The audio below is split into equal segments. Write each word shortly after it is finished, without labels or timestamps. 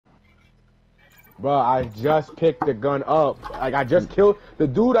Bro, I just picked the gun up. Like, I just killed the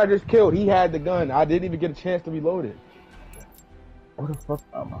dude I just killed. He had the gun. I didn't even get a chance to reload it. What the fuck?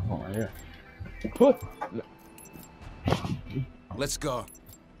 Oh, my phone right here. What? Let's go.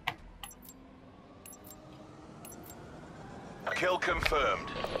 Kill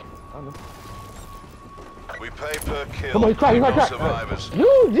confirmed. I don't know. We pay per kill. Come on, he's cracked, he's No cracked. survivors.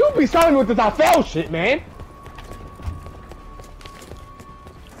 You be selling with this I fail shit, man.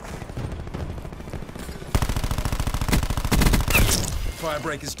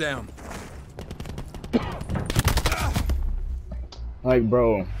 Firebreaker's down. Like,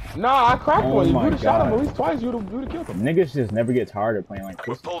 bro. Nah, I cracked one. You my would have shot him God. at least twice. You would have killed him. Niggas just never get tired of playing like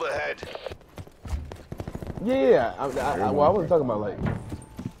We this. pulled ahead. Yeah. Well, I wasn't talking about like.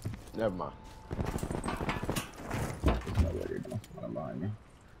 Never mind. Behind me.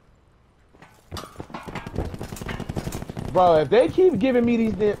 Bro, if they keep giving me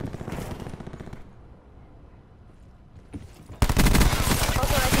these damn.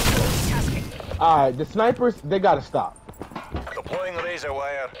 Alright, the snipers, they gotta stop. Deploying razor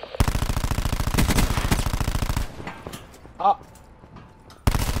wire.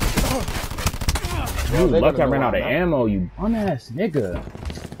 You they lucky I gonna ran know out of I'm ammo, you bum ass nigga.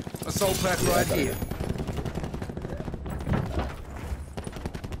 Assault pack right here.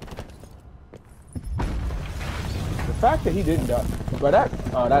 The fact that he didn't die. But that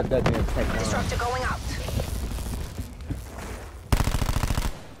damn tank. Disruptor going out.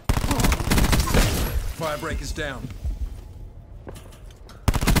 Firebreaker's down.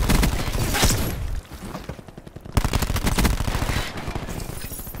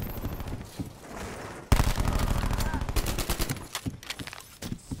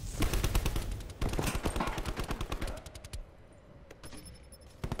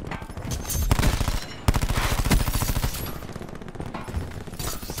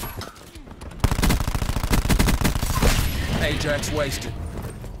 Ajax wasted.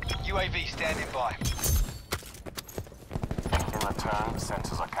 UAV standing by. In return,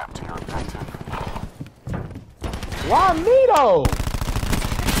 sensors are capturing your objective. Why me though?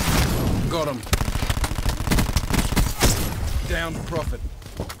 Got him. Down Prophet.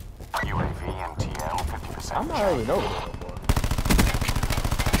 UAV and TL 50%. I'm not really know this no more.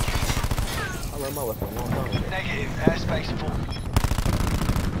 I learned my lesson a long time ago. Negative. Airspace full.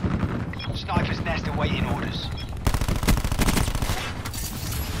 Sniper's nest awaiting orders.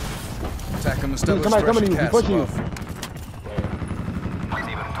 Attack him and Dude, somebody coming to you, he pushing you. Saber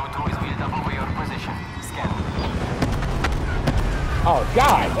 2-2 is built up over your position. Scan. Oh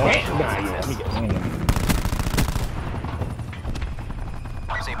god damn.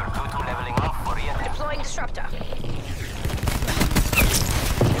 Saber 2-2 leveling off for re-entry. Deploying disruptor.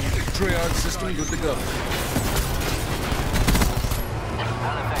 Triage system good to go.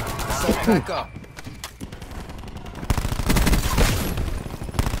 Assault pack up.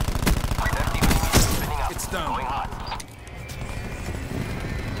 It's done.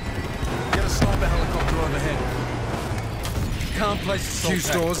 Get a sniper helicopter overhead. Can't place assault pack.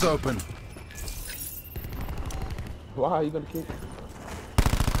 Q-stores open. Why are you gonna keep?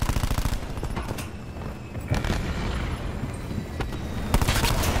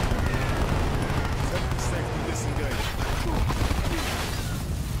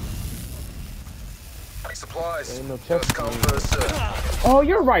 Supplies. Ain't no First chest. come, first serve. Oh,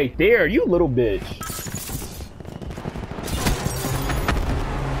 you're right there, you little bitch.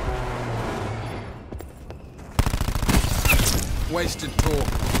 Wasted talk.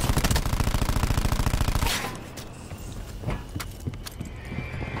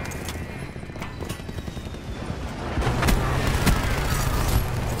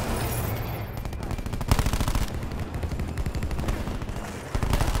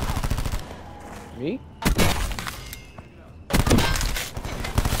 Me?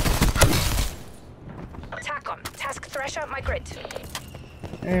 TACOM. Task Thresher, my grid.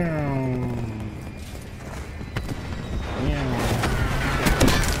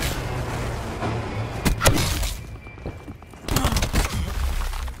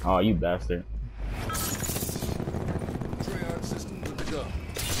 Oh, you bastard. Triage system good to go.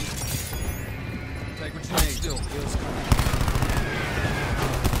 Take what you need. Still, heels coming.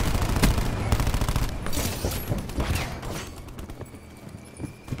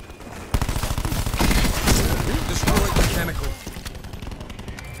 Destroyed mechanical.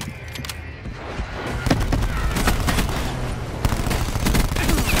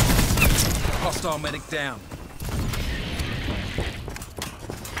 Hostile medic down.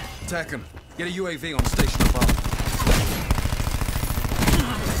 Attack him. Get a UAV on station above.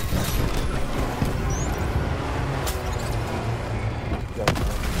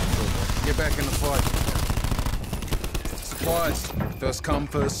 Get back in the fight. Supplies. First come,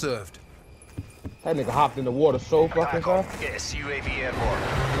 first served. That nigga hopped in the water so fucking TACOM, fast. yes, UAV airborne.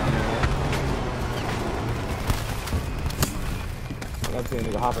 I've seen a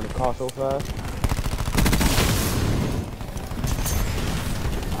nigga hop in the car so fast.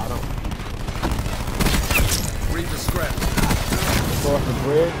 I don't. Read the scrap. Across the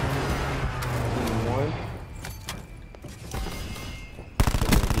bridge. Team 1.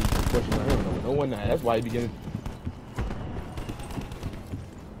 Pushing on him. No one. That's why he beginning.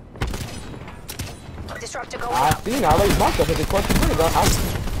 Disruptor going I up. seen. I already marked us at the cross the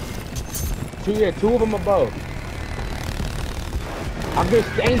bridge. Two of them above. I'm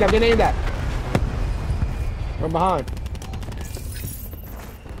getting aimed. I'm getting aimed at. From behind.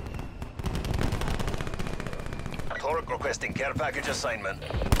 Torque requesting care package assignment.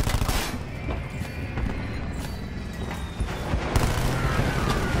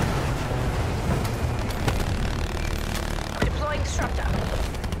 Deploying disruptor.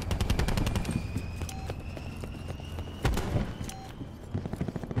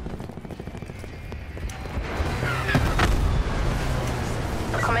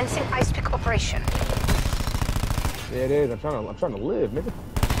 Commencing ice pick operation. Yeah, it is. I'm trying to live, nigga.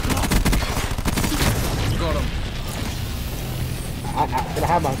 Got him. Can I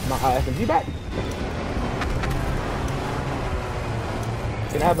have my SMG back?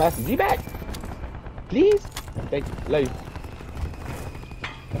 Can I have my SMG back? Please? Thank you. Love you.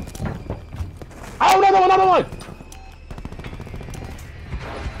 Oh, another one!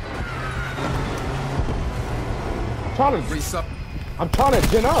 Grease up. I'm trying to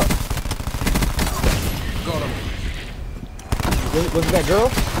gin up. Got him. Was it that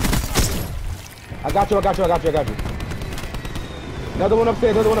girl? I got you. Another one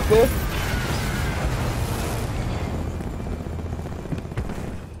upstairs.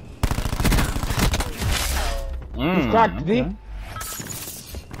 He's cracked, D.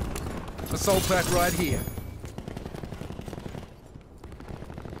 Assault pack right here.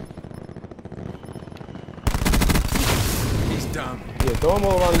 He's done. Yeah, throw him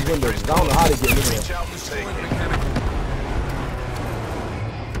all around these windows. I don't know how to get in there. Reach out and take it.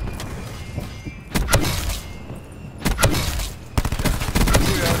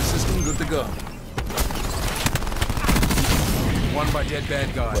 Two-hour system good to go. One by dead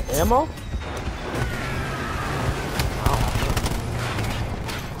bad guy. Ammo?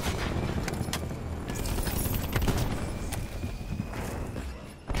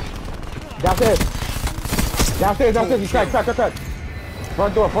 Downstairs. He's cracked.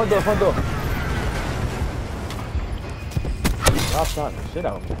 Front door. I'll shot the shit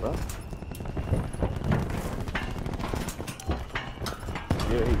out of him, bro.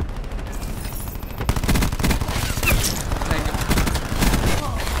 Yeah,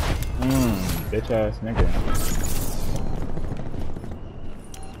 Bitch ass nigga.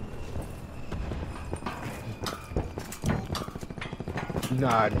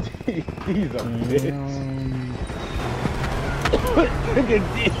 Nah, he's a bitch. Look at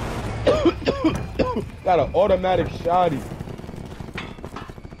this. Got an automatic shotty.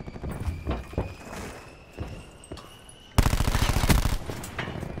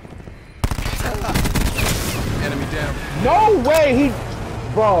 Enemy down. No way he...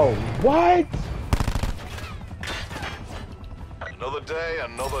 Bro, what? Another day,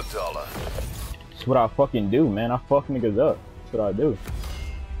 another dollar. That's what I fucking do, man. I fuck niggas up. That's what I do.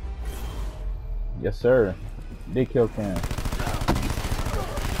 Yes, sir. Big kill cam. Destroyed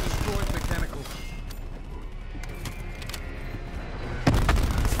mechanical.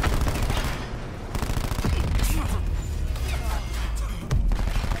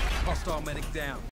 Hostile medic down.